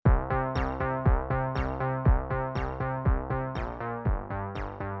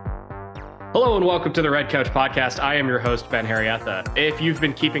Hello and welcome to the Red Coach Podcast. I am your host, Ben Harrietha. If you've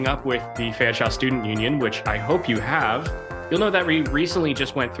been keeping up with the Fanshawe Student Union, which I hope you have, you'll know that we recently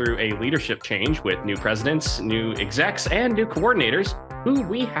just went through a leadership change with new presidents, new execs, and new coordinators who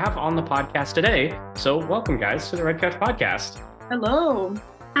we have on the podcast today. So welcome, guys, to the Red Coach Podcast. Hello.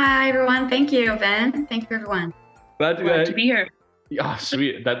 Hi, everyone. Thank you, Ben. Thank you, everyone. Glad to be here. Oh,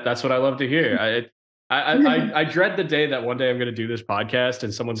 sweet. That's what I love to hear. I dread the day that one day I'm going to do this podcast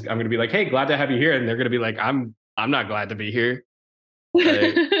and I'm going to be like, hey, glad to have you here. And they're going to be like, I'm not glad to be here.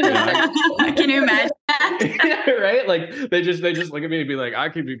 Like, Can you imagine that? Right? Like they just look at me and be like, I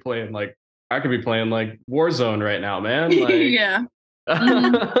could be playing like Warzone right now, man. Like, yeah.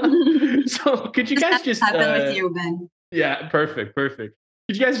 So could you guys just happen with you, Ben? Yeah, perfect. Could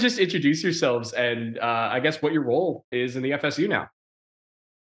you guys just introduce yourselves and I guess what your role is in the FSU now?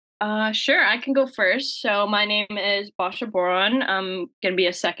 Sure, I can go first. So my name is Basha Boron. I'm going to be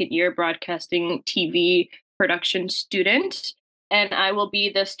a second-year broadcasting TV production student, and I will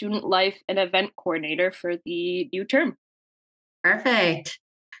be the student life and event coordinator for the new term. Perfect.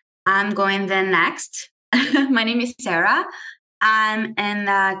 I'm going then next. My name is Sarah. I'm in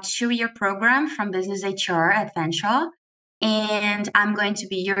the 2-year program from Business HR at Fanshawe, and I'm going to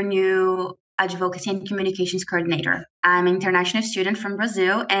be your new Advocacy and Communications Coordinator. I'm an international student from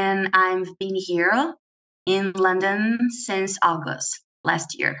Brazil, and I've been here in London since August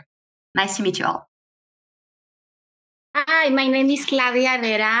last year. Nice to meet you all. Hi, my name is Claudia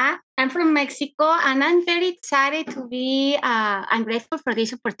Vera. I'm from Mexico, and I'm very excited to be, I'm grateful for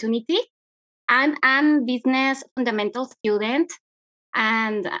this opportunity. I'm business fundamental student,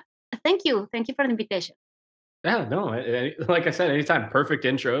 and thank you for the invitation. Yeah, no, like I said, anytime. Perfect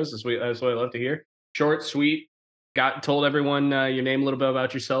intros. That's what I love to hear. Short, sweet. Told everyone your name, a little bit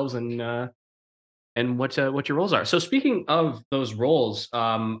about yourselves, and what your roles are. So speaking of those roles,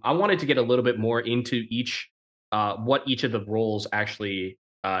 I wanted to get a little bit more into what each of the roles actually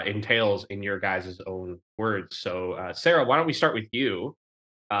entails in your guys' own words. So Sarah, why don't we start with you?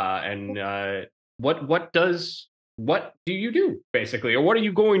 What do you do basically, or what are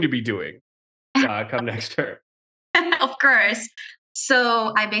you going to be doing come next term? Of course.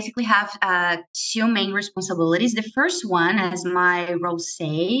 So I basically have 2 main responsibilities. The first one, as my role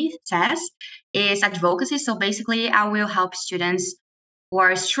says, is advocacy. So basically, I will help students who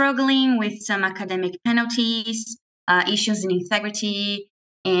are struggling with some academic penalties, issues in integrity,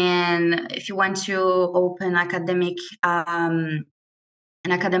 and if you want to open an academic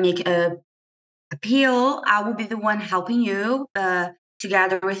appeal, I will be the one helping you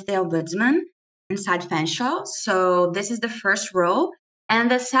together with the ombudsman inside Fanshawe. So this is the first role. And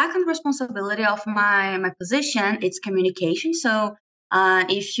the second responsibility of my position is communication. So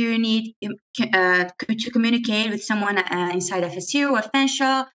if you need to communicate with someone inside FSU or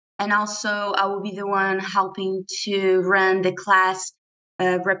Fanshawe, and also I will be the one helping to run the class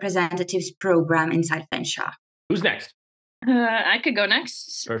representatives program inside Fanshawe. Who's next? I could go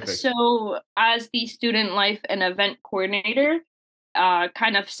next. Perfect. So as the student life and event coordinator,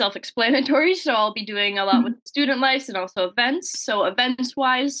 kind of self-explanatory. So I'll be doing a lot with student life and also events. So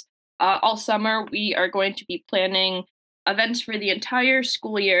events-wise, all summer we are going to be planning events for the entire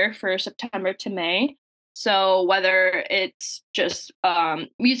school year for September to May. So whether it's just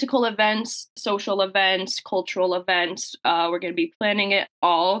musical events, social events, cultural events, we're going to be planning it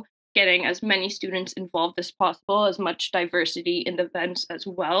all, getting as many students involved as possible, as much diversity in the events as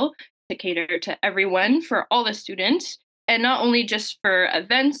well, to cater to everyone for all the students. And not only just for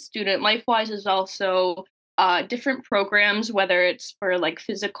events, student life-wise is also different programs, whether it's for like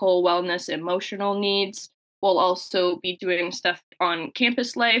physical wellness, emotional needs. We'll also be doing stuff on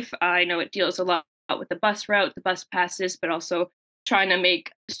campus life. I know it deals a lot with the bus route, the bus passes, but also trying to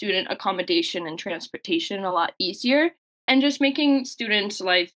make student accommodation and transportation a lot easier, and just making students'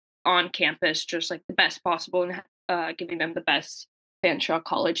 life on campus just like the best possible and giving them the best Fanshawe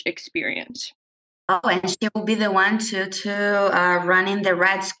College experience. Oh, and she will be the one to run in the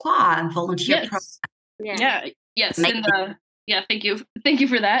Red Squad volunteer program. Yes. Thank you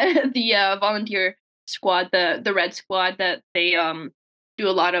for that. The volunteer squad, the Red Squad, that they do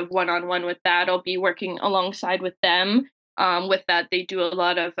a lot of one-on-one with that. I'll be working alongside with them. With that, they do a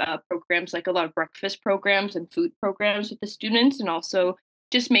lot of programs, like a lot of breakfast programs and food programs with the students, and also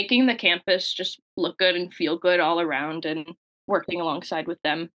just making the campus just look good and feel good all around, and working alongside with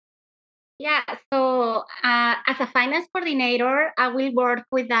them. Yeah, so as a finance coordinator, I will work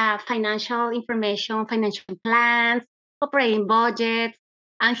with financial information, financial plans, operating budgets,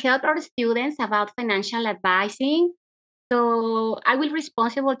 and help our students about financial advising. So I will be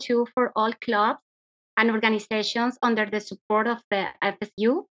responsible too for all clubs and organizations under the support of the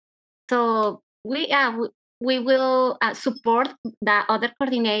FSU. So we will support the other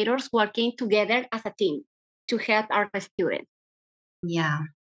coordinators working together as a team to help our students. Yeah.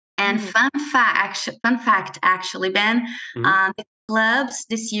 And fun fact, actually, Ben, the clubs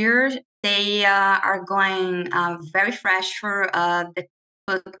this year, they are going very fresh for the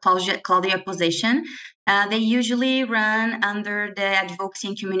Claudia position. They usually run under the advocacy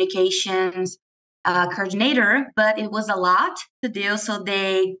and communications coordinator, but it was a lot to do. So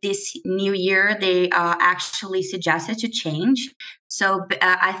this new year, they actually suggested to change. So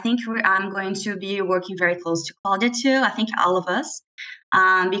I think I'm going to be working very close to Claudia too. I think all of us.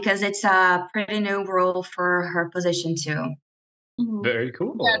 Because it's a pretty new role for her position too. Very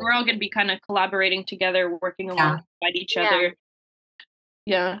cool. Yeah, we're all going to be kind of collaborating together, working alongside each other.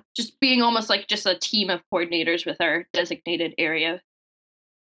 Yeah, just being almost like just a team of coordinators with our designated area.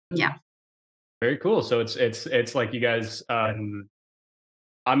 Yeah. Very cool. So it's like you guys. I'm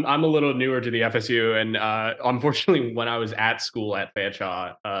a little newer to the FSU, and unfortunately, when I was at school at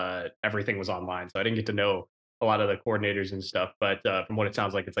Fanshawe, everything was online, so I didn't get to know a lot of the coordinators and stuff. But from what it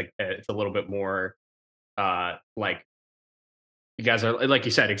sounds like, it's a little bit more like you guys are, like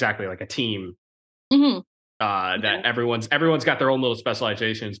you said, exactly like a team. That everyone's got their own little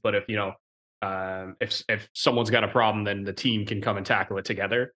specializations, but if if someone's got a problem, then the team can come and tackle it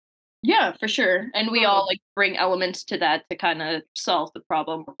together. Yeah, for sure. And we all like bring elements to that to kind of solve the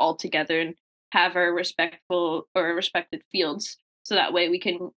problem all together and have our respected fields. So that way we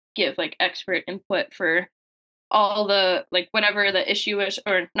can give like expert input for all the like whatever the issue is,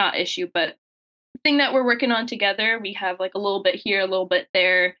 or not issue, but thing that we're working on together. We have like a little bit here, a little bit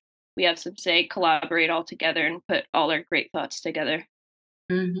there. We have some say, collaborate all together and put all our great thoughts together.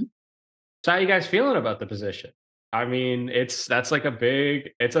 Mm-hmm. So how you guys feeling about the position? I mean, that's like a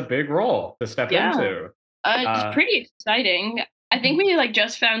big role to step into. It's pretty exciting. I think we like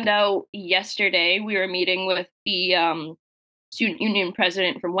just found out yesterday. We were meeting with the student union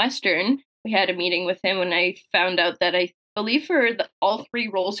president from Western. We had a meeting with him when I found out that I believe for all three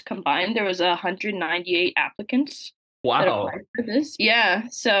roles combined, there was 198 applicants. Wow. For this. Yeah.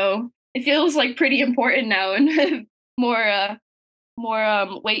 So it feels like pretty important now and more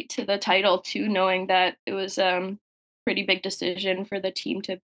weight to the title too, knowing that it was pretty big decision for the team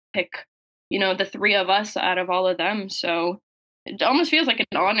to pick, the three of us out of all of them. So it almost feels like an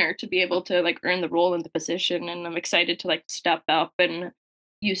honor to be able to like earn the role in the position, and I'm excited to like step up and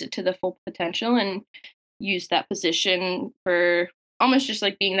use it to the full potential and use that position for almost just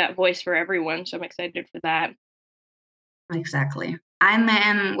like being that voice for everyone. So I'm excited for that. Exactly.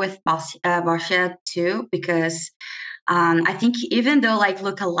 I'm with Barsha too, because I think even though like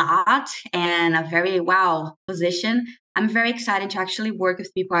look a lot and a very position, I'm very excited to actually work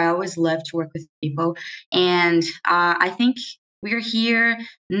with people. I always love to work with people. And I think we're here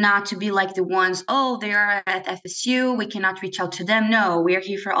not to be like the ones, they are at FSU, we cannot reach out to them. No, we're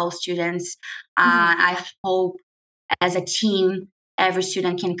here for all students. I hope as a team, every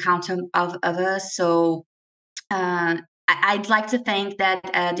student can count of us. So I'd like to think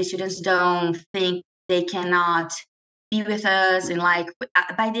that the students don't think they cannot be with us, and like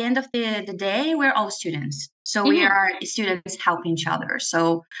by the end of the day, we're all students. So we are students helping each other.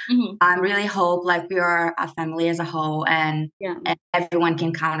 So I really hope like we are a family as a whole, and everyone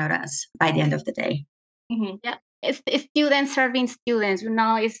can count on us by the end of the day. Yeah, it's students serving students.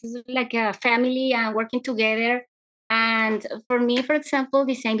 It's like a family and working together. And for me, for example,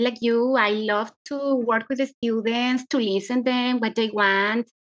 the same like you, I love to work with the students, to listen to them, what they want.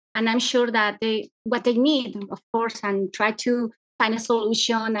 And I'm sure that what they need, of course, and try to find a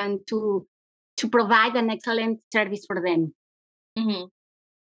solution and to provide an excellent service for them.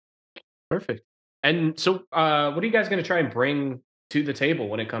 Perfect. And so what are you guys going to try and bring to the table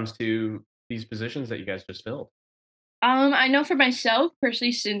when it comes to these positions that you guys just filled? I know for myself,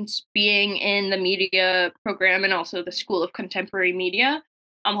 personally, since being in the media program and also the School of Contemporary Media,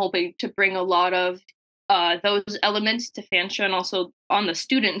 I'm hoping to bring a lot of those elements to Fanshawe, and also on the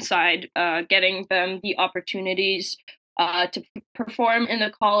student side, getting them the opportunities to perform in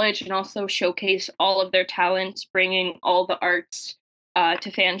the college and also showcase all of their talents, bringing all the arts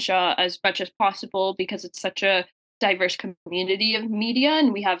to Fanshawe as much as possible, because it's such a diverse community of media,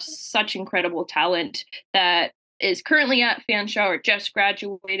 and we have such incredible talent that is currently at Fanshawe or just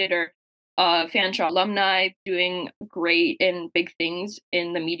graduated, or Fanshawe alumni doing great and big things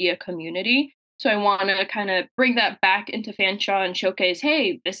in the media community. So I want to kind of bring that back into Fanshawe and showcase,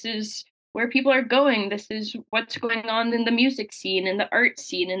 hey, this is where people are going. This is what's going on in the music scene, in the art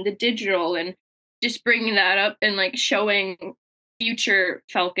scene, in the digital, and just bringing that up and like showing future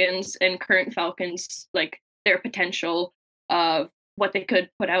Falcons and current Falcons like their potential of what they could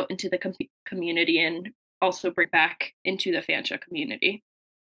put out into the community and also bring back into the Fanshawe community.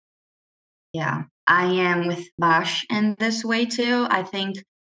 Yeah, I am with Bash in this way too. I think,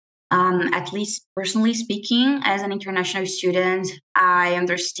 at least personally speaking, as an international student, I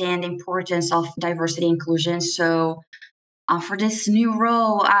understand the importance of diversity and inclusion. So for this new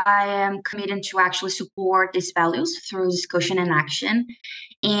role, I am committed to actually support these values through discussion and action.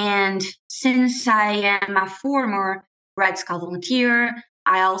 And since I am a former Red Scout volunteer,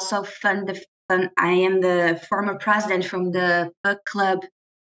 I also I am the former president from the book club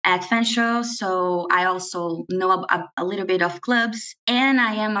at Fanshawe, so I also know a little bit of clubs, and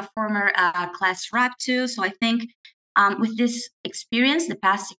I am a former class rep too. So I think with this experience, the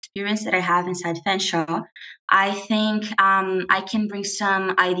past experience that I have inside Fanshawe, I think I can bring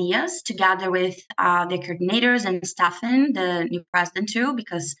some ideas together with the coordinators and Stefan, the new president too,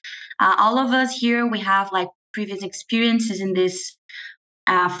 because all of us here, we have like previous experiences in this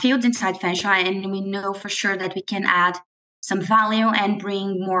field inside Fanshawe, and we know for sure that we can add some value and bring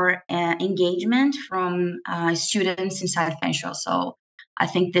more engagement from students inside Fanshawe. So I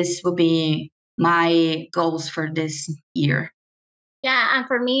think this will be my goals for this year. Yeah, and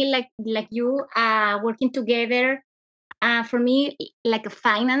for me, like you, working together, for me, like a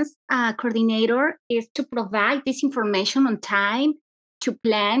finance coordinator, is to provide this information on time, to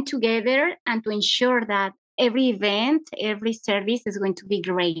plan together, and to ensure that every event, every service is going to be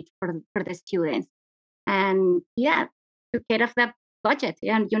great for the students. And yeah, to get off that budget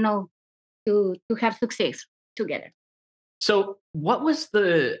and to have success together. So what was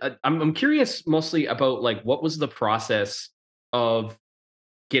I'm curious mostly about like what was the process of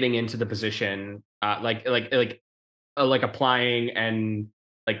getting into the position, like applying, and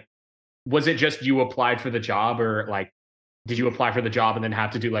like was it just you applied for the job, or like did you apply for the job and then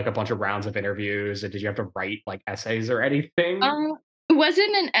have to do like a bunch of rounds of interviews, and did you have to write like essays or anything? It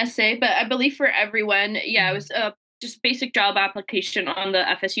wasn't an essay, but I believe for everyone, yeah, it was just basic job application on the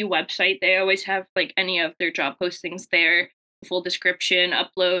FSU website. They always have like any of their job postings there, full description,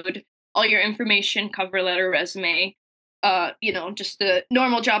 upload all your information, cover letter, resume, just the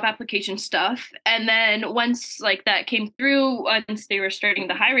normal job application stuff. And then once like that came through, once they were starting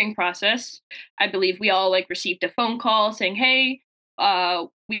the hiring process, I believe we all like received a phone call saying, "Hey,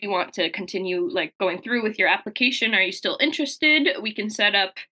 we want to continue like going through with your application. Are you still interested? We can set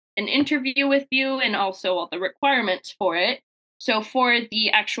up an interview with you and also all the requirements for it." So for the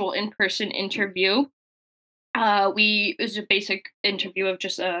actual in-person interview, it was a basic interview of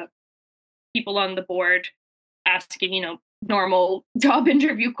just people on the board asking, normal job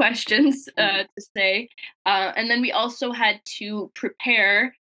interview questions to say. And then we also had to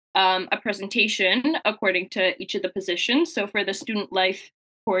prepare a presentation according to each of the positions. So for the student life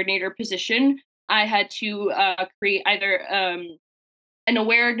coordinator position, I had to create either an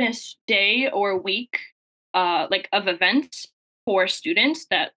awareness day or week like of events for students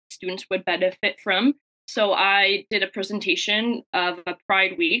that students would benefit from. So I did a presentation of a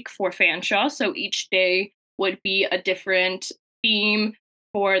Pride Week for Fanshawe. So each day would be a different theme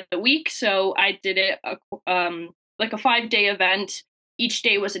for the week. So I did it like a 5-day event. Each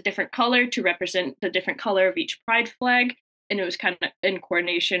day was a different color to represent the different color of each Pride flag. And it was kind of in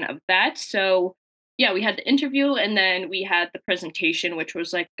coordination of that. So yeah, we had the interview and then we had the presentation, which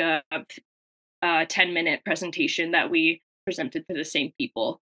was like a 10-minute presentation that we presented to the same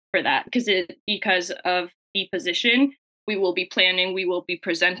people for that. Because of the position, we will be planning, we will be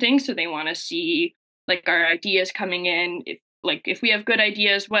presenting. So they want to see like our ideas coming in, if we have good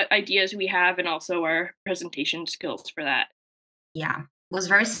ideas, what ideas we have, and also our presentation skills for that. Yeah, it was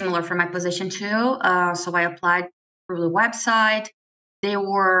very similar for my position too. So I applied through the website. They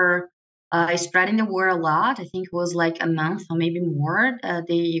were spreading the word a lot. I think it was like a month or maybe more.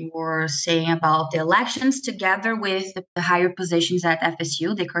 They were saying about the elections together with the higher positions at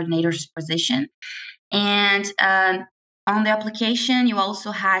FSU, the coordinator's position. And on the application, you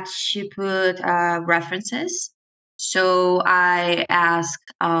also had to put references. So I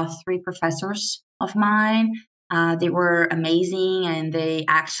asked 3 professors of mine. They were amazing, and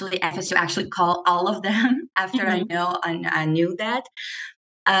FSU actually called all of them after I knew that.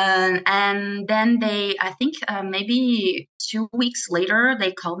 And then I think maybe 2 weeks later,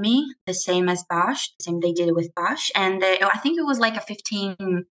 they called me, the same as Bash, the same they did with Bash. And I think it was like a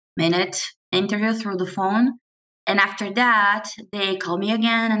 15-minute interview through the phone. And after that, they called me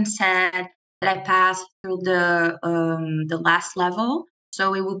again and said that I passed through the last level.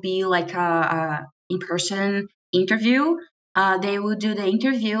 So it would be like a in-person interview. They would do the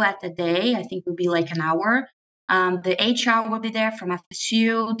interview at the day. I think it would be like an hour. The HR will be there from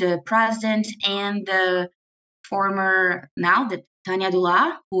FSU, the president, and the Tanya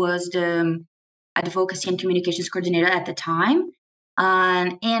Dula, who was the advocacy and communications coordinator at the time,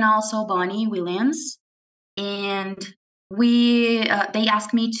 and also Bonnie Williams. And they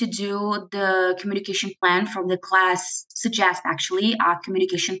asked me to do the communication plan from the class, suggest actually a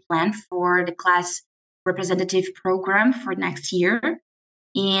communication plan for the class representative program for next year.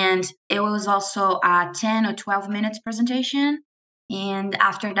 And it was also a 10 or 12 minutes presentation. And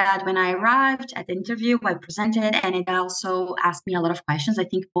after that, when I arrived at the interview, I presented, and it also asked me a lot of questions. I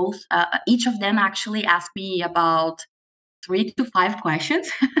think each of them actually asked me about 3 to 5 questions.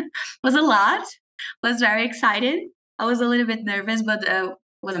 Was a lot. Was very excited. I was a little bit nervous, but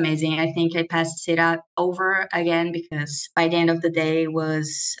was amazing. I think I passed it out over again because by the end of the day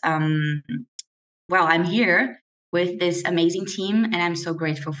was I'm here with this amazing team, and I'm so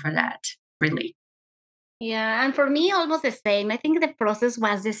grateful for that. Really. Yeah, and for me, almost the same. I think the process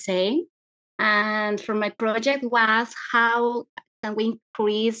was the same. And for my project was how can we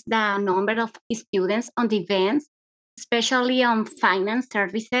increase the number of students on the events, especially on finance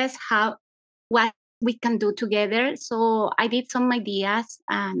services, what we can do together. So I did some ideas,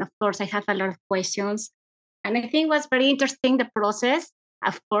 and of course I have a lot of questions. And I think it was very interesting, the process.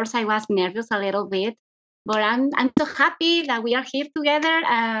 Of course, I was nervous a little bit, but I'm so happy that we are here together,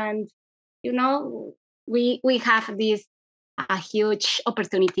 and we have this a huge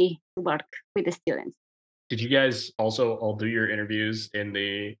opportunity to work with the students. Did you guys also all do your interviews in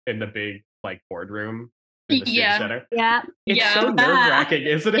the big like boardroom in the student center? Yeah. It's so nerve-wracking,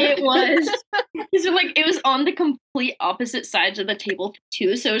 isn't it? It was. So like it was on the complete opposite sides of the table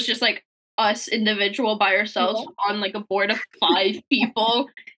too. So it was just like us individual by ourselves on like a board of 5 people,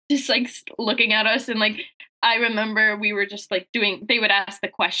 just like looking at us. And like I remember we were just like they would ask the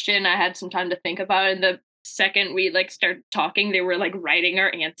question. I had some time to think about it. And the second we like started talking, they were like writing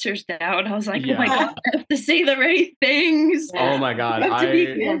our answers down. I was like, oh my God, I have to say the right things. Oh my God. I have to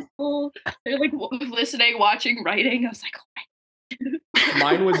be careful. They're like listening, watching, writing. I was like, oh my God.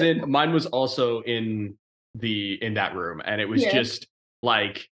 Mine was also in that room, and it was just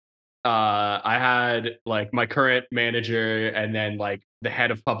like I had like my current manager, and then like the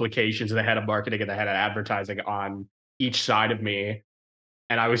head of publications, and the head of marketing, and the head of advertising on each side of me,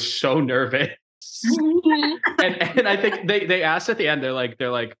 and I was so nervous. and I think they asked at the end, they're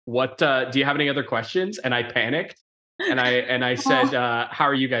like, what do you have any other questions? And I panicked, and I said, how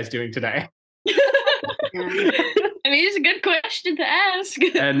are you guys doing today? I mean, it's a good question to ask.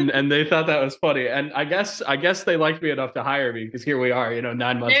 and they thought that was funny, and I guess they liked me enough to hire me, because here we are,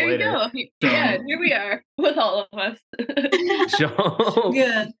 9 months there later. There you go. Yeah, here we are with all of us. So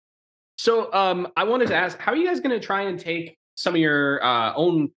good. So I wanted to ask, how are you guys going to try and take some of your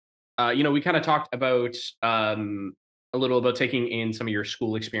own? We kind of talked about a little about taking in some of your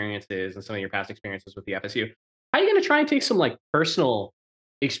school experiences and some of your past experiences with the FSU. How are you going to try and take some like personal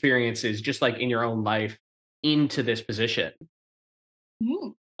experiences, just like in your own life, into this position?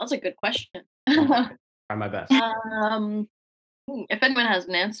 That's a good question. Try my best. If anyone has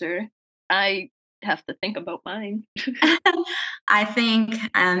an answer, I have to think about mine. I think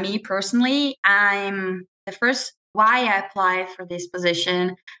me personally, I'm the first why I applied for this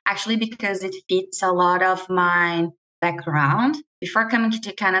position, actually because it fits a lot of my background. Before coming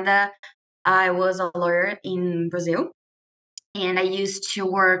to Canada, I was a lawyer in Brazil, and I used to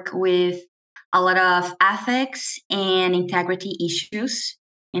work with a lot of ethics and integrity issues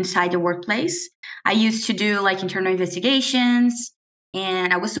inside the workplace. I used to do like internal investigations,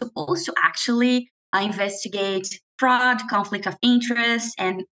 and I was supposed to actually investigate fraud, conflict of interest,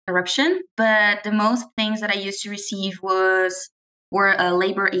 and corruption. But the most things that I used to receive were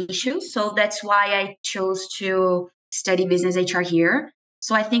labor issues. So that's why I chose to study business HR here.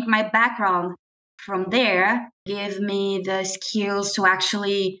 So I think my background from there gave me the skills to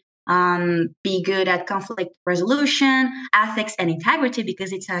actually be good at conflict resolution, ethics, and integrity,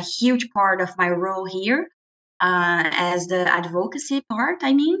 because it's a huge part of my role here as the advocacy part,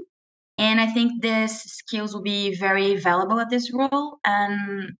 I mean. And I think these skills will be very valuable at this role.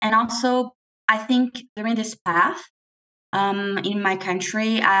 And also, I think during this path in my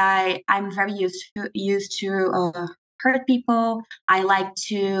country, I'm very used to hurt people. I like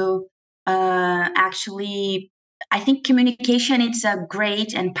to actually. I think communication is a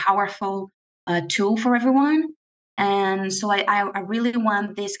great and powerful tool for everyone. And so I really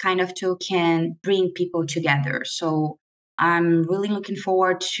want this kind of tool can bring people together. So I'm really looking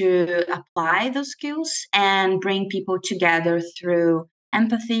forward to apply those skills and bring people together through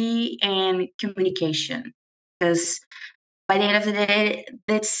empathy and communication. Because by the end of the day,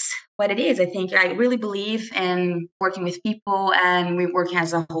 that's what it is. I think I really believe in working with people, and we work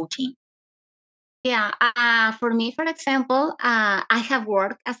as a whole team. Yeah, for me, for example, I have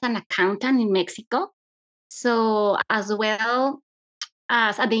worked as an accountant in Mexico. So as well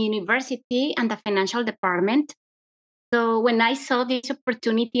as at the university and the financial department. So when I saw this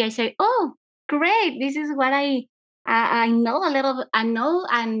opportunity, I said, "Oh, great! This is what I know a little. I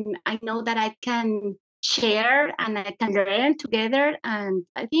know that I can share and I can learn together. And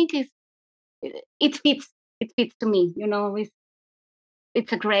I think it fits. It fits to me. You know,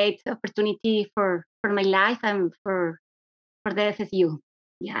 it's a great opportunity for my life and for the FSU.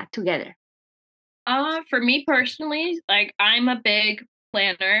 Yeah, together. For me personally, like I'm a big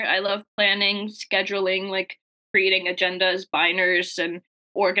planner. I love planning, scheduling, like creating agendas, binders, and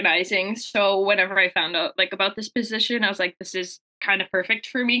organizing. So whenever I found out like about this position, I was like, this is kind of perfect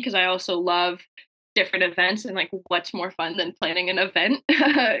for me because I also love different events and like what's more fun than planning an event,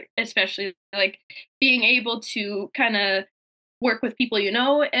 especially like being able to kind of work with people you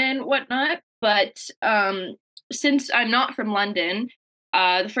know and whatnot. But since I'm not from London,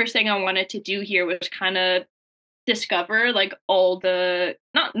 the first thing I wanted to do here was kind of discover like all the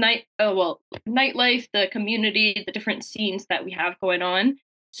not night oh well nightlife, the community, the different scenes that we have going on.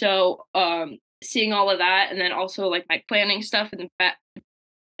 So seeing all of that and then also like my planning stuff in the back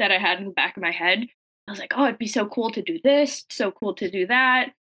that I had in the back of my head, I was like, oh, it'd be so cool to do this, so cool to do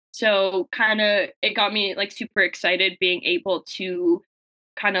that. So kind of it got me like super excited being able to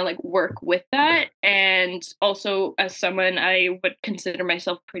kind of like work with that. And also, as someone I would consider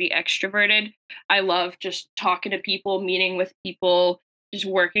myself pretty extroverted, I love just talking to people, meeting with people, just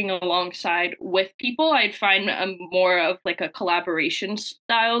working alongside with people. I'd find I'm more of like a collaboration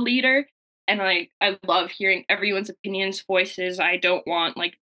style leader. And I love hearing everyone's opinions, voices. I don't want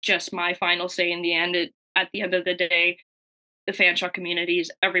like just my final say in the end. At the end of the day, the Fanshawe community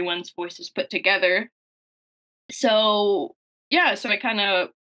is everyone's voices put together. So yeah, so I kind of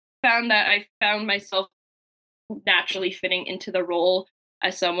found that I found myself naturally fitting into the role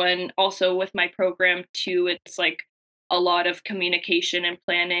as someone also with my program too. It's like a lot of communication and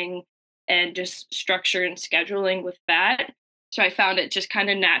planning and just structure and scheduling with that. So I found it just kind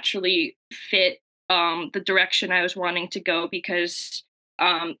of naturally fit the direction I was wanting to go because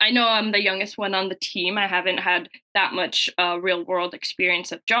I know I'm the youngest one on the team. I haven't had that much real world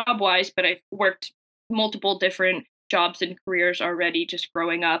experience of job wise, but I've worked multiple different jobs and careers already just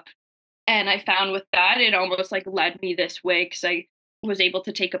growing up. And I found with that, it almost like led me this way because I was able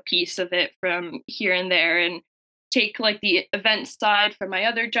to take a piece of it from here and there and take like the event side from my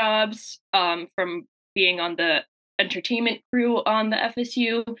other jobs, from being on the entertainment crew on the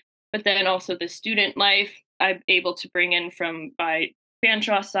FSU, but then also the student life I'm able to bring in from my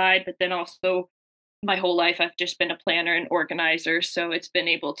Fanshawe side, but then also my whole life I've just been a planner and organizer. So it's been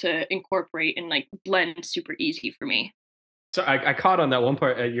able to incorporate and like blend super easy for me. So I caught on that one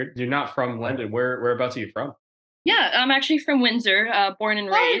part. You're not from London. Whereabouts are you from? Yeah, I'm actually from Windsor, born and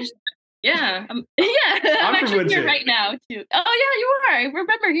raised. Yeah, yeah, I'm I'm from actually here Windsor. right now too. Oh yeah, you are. I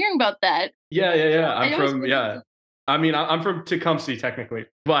remember hearing about that. Yeah. I I'm always from forget. I mean, I'm from Tecumseh technically,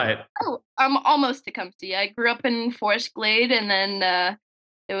 but Oh, I'm almost Tecumseh. I grew up in Forest Glade, and then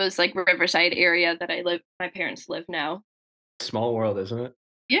it was like Riverside area that I live. My parents live now. small world, isn't it?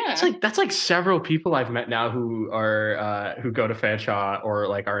 It's Yeah. like that's like several people I've met now who are who go to Fanshawe or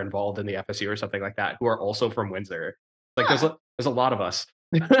like are involved in the FSU or something like that who are also from Windsor. Like Huh. there's a lot of us.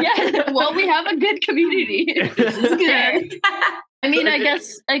 Yeah. Well, we have a good community. This is There. good. I mean,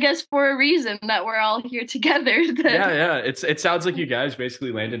 So, I guess for a reason that we're all here together. yeah. It sounds like you guys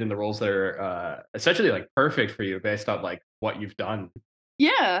basically landed in the roles that are essentially like perfect for you based on like what you've done.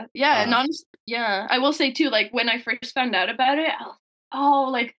 Yeah, and Uh, yeah, I will say too, like when I first found out about it, I was, oh,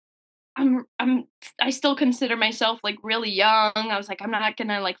 like I still consider myself like really young. I was like, I'm not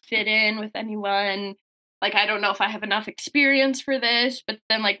gonna like fit in with anyone. Like, I don't know if I have enough experience for this. But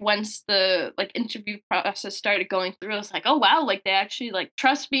then, like, once the like interview process started going through, I was like, oh wow, like they actually like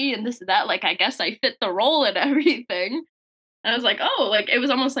trust me and this and that. Like, I guess I fit the role and everything. And I was like, oh, like it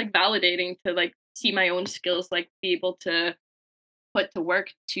was almost like validating to like see my own skills, like be able to put to work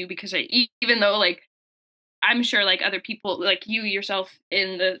too because even though like I'm sure like other people like you yourself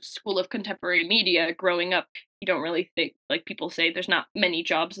in the school of contemporary media growing up you don't really think like people say there's not many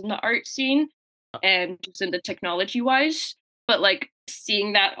jobs in the art scene and just in the technology wise, but like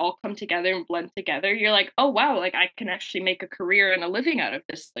seeing that all come together and blend together you're like, oh wow, like I can actually make a career and a living out of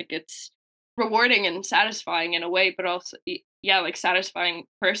this. Like it's rewarding and satisfying in a way, but also yeah, like satisfying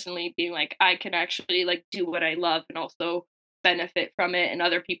personally being like I can actually like do what I love and also benefit from it and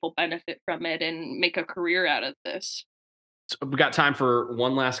other people benefit from it and make a career out of this. so we got time for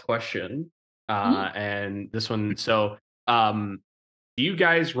one last question, Mhm. and this one. So, um, Do you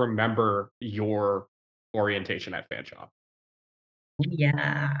guys remember your orientation at Fanshawe?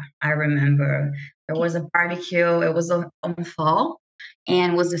 Yeah, I remember. There was a barbecue. It was on fall,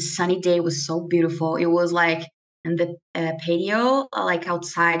 and it was a sunny day. It was so beautiful. It was like in the patio, like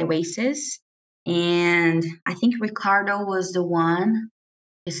outside Oasis. And I think Ricardo was the one,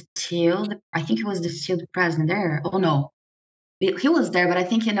 I think he was still the president there. Oh no, he was there, but I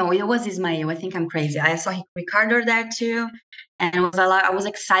think, it was Ismail. I think I'm crazy. I saw Ricardo there too, and it was a lot. I was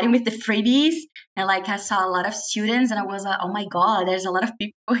excited with the freebies, and like I saw a lot of students, and I was like, oh my god, there's a lot of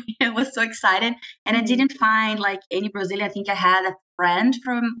people here. I was so excited, and I didn't find like any Brazilian. I think I had a friend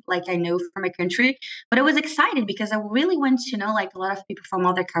from, like, I know from my country, but I was excited because I really went to know like a lot of people from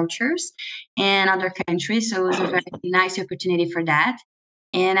other cultures and other countries. So it was a very nice opportunity for that.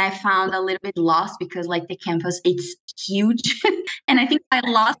 And I found a little bit lost because like the campus, it's huge. And I think I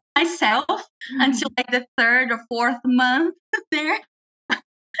lost myself until like the third or fourth month there.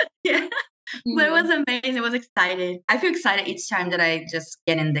 Yeah. But it was amazing. I was excited. I feel excited each time that I just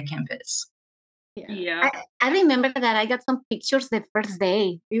get in the campus. Yeah. I remember that I got some pictures the first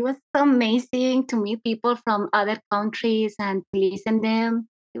day. It was so amazing to meet people from other countries and to listen them.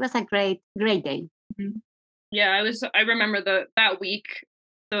 It was a great day. Mm-hmm. Yeah, I remember that week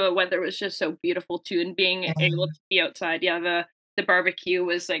the weather was just so beautiful too, and being able to be outside. Yeah, the barbecue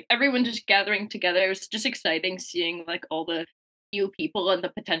was like everyone just gathering together. It was just exciting seeing like all the new people and the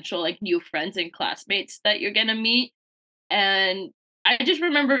potential like new friends and classmates that you're gonna meet. And I just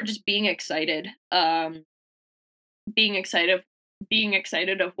remember just being excited, being excited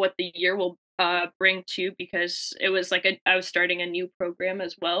of what the year will bring too, because it was like I was starting a new program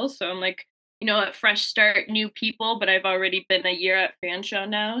as well. So I'm like, a fresh start, new people, but I've already been a year at Fanshawe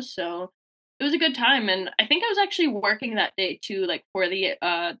now, so it was a good time. And I think I was actually working that day too, like for the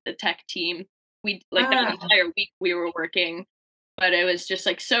tech team. We like that entire week we were working, but it was just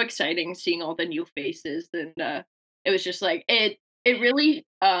like so exciting seeing all the new faces, and it was just like it really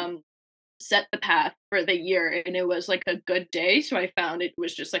set the path for the year, and it was like a good day. So I found it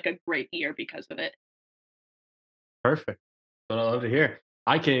was just like a great year because of it. Perfect. That's what I love to hear.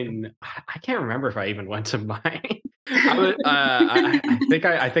 I can't remember if I even went to mine. I think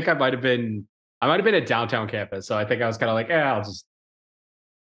I might have been at downtown campus. So I think I was kind of like, I'll just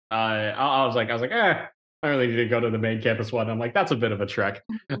I was like, I really need to go to the main campus one. I'm like, that's a bit of a trek.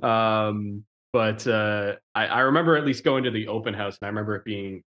 But I remember at least going to the open house, and I remember it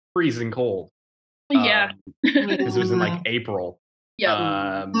being freezing cold. Yeah, because it was in like April.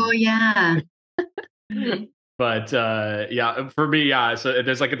 Yeah. Oh yeah. But yeah, for me, yeah. So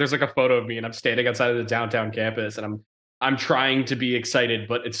there's like a photo of me, and I'm standing outside of the downtown campus, and I'm trying to be excited,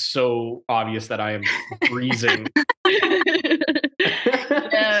 but it's so obvious that I am freezing.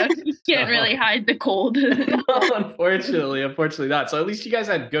 Yeah, you can't really hide the cold. No, unfortunately not. So at least you guys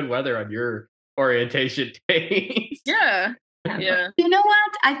had good weather on your orientation days. Yeah. Yeah. You know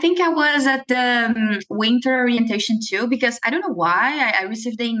what? I think I was at the winter orientation too, because I don't know why I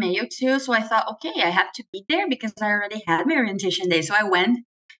received the email too. So I thought, okay, I have to be there because I already had my orientation day. So I went,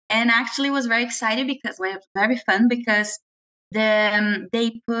 and actually was very excited because it was very fun because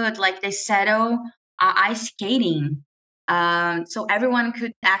they put like they settle ice skating. So everyone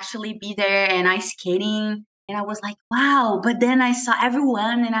could actually be there and ice skating. And I was like, wow. But then I saw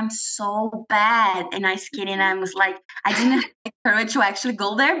everyone, and I'm so bad in ice skating. And I was like, I didn't have the courage to actually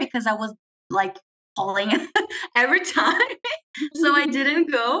go there because I was like falling every time. So I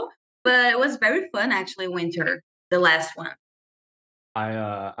didn't go. But it was very fun, actually, winter, the last one.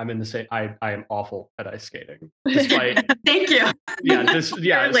 I'm in the same. I am awful at ice skating. Despite Thank you. Yeah,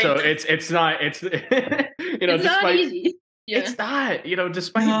 so it's not It's not easy. Yeah. It's not,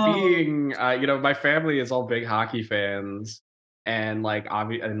 despite being, my family is all big hockey fans, and like I,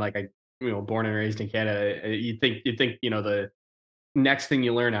 born and raised in Canada. You think, the next thing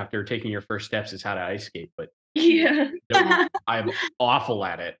you learn after taking your first steps is how to ice skate, but Yeah. I'm awful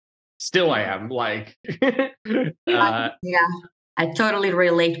at it. Still, I am like, Yeah, I totally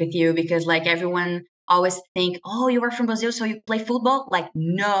relate with you because like everyone always think, oh, you are from Brazil, so you play football? Like,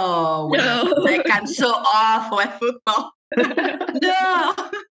 no. Like I'm so awful at football. No.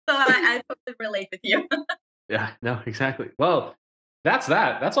 So I totally relate with you. Yeah, no, exactly. Well, that's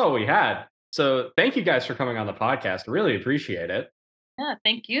that. That's all we had. So thank you guys for coming on the podcast. Really appreciate it. Yeah,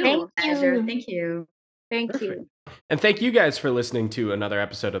 thank you. Pleasure. Thank you. Thank you. And thank you guys for listening to another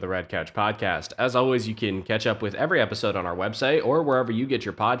episode of the Red Couch Podcast. As always, you can catch up with every episode on our website or wherever you get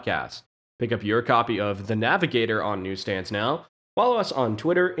your podcasts. Pick up your copy of The Navigator on newsstands now. Follow us on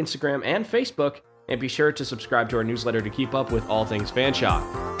Twitter, Instagram, and Facebook. And be sure to subscribe to our newsletter to keep up with all things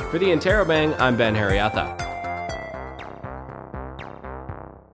Fanshawe. For the Interrobang, I'm Ben Harrietha.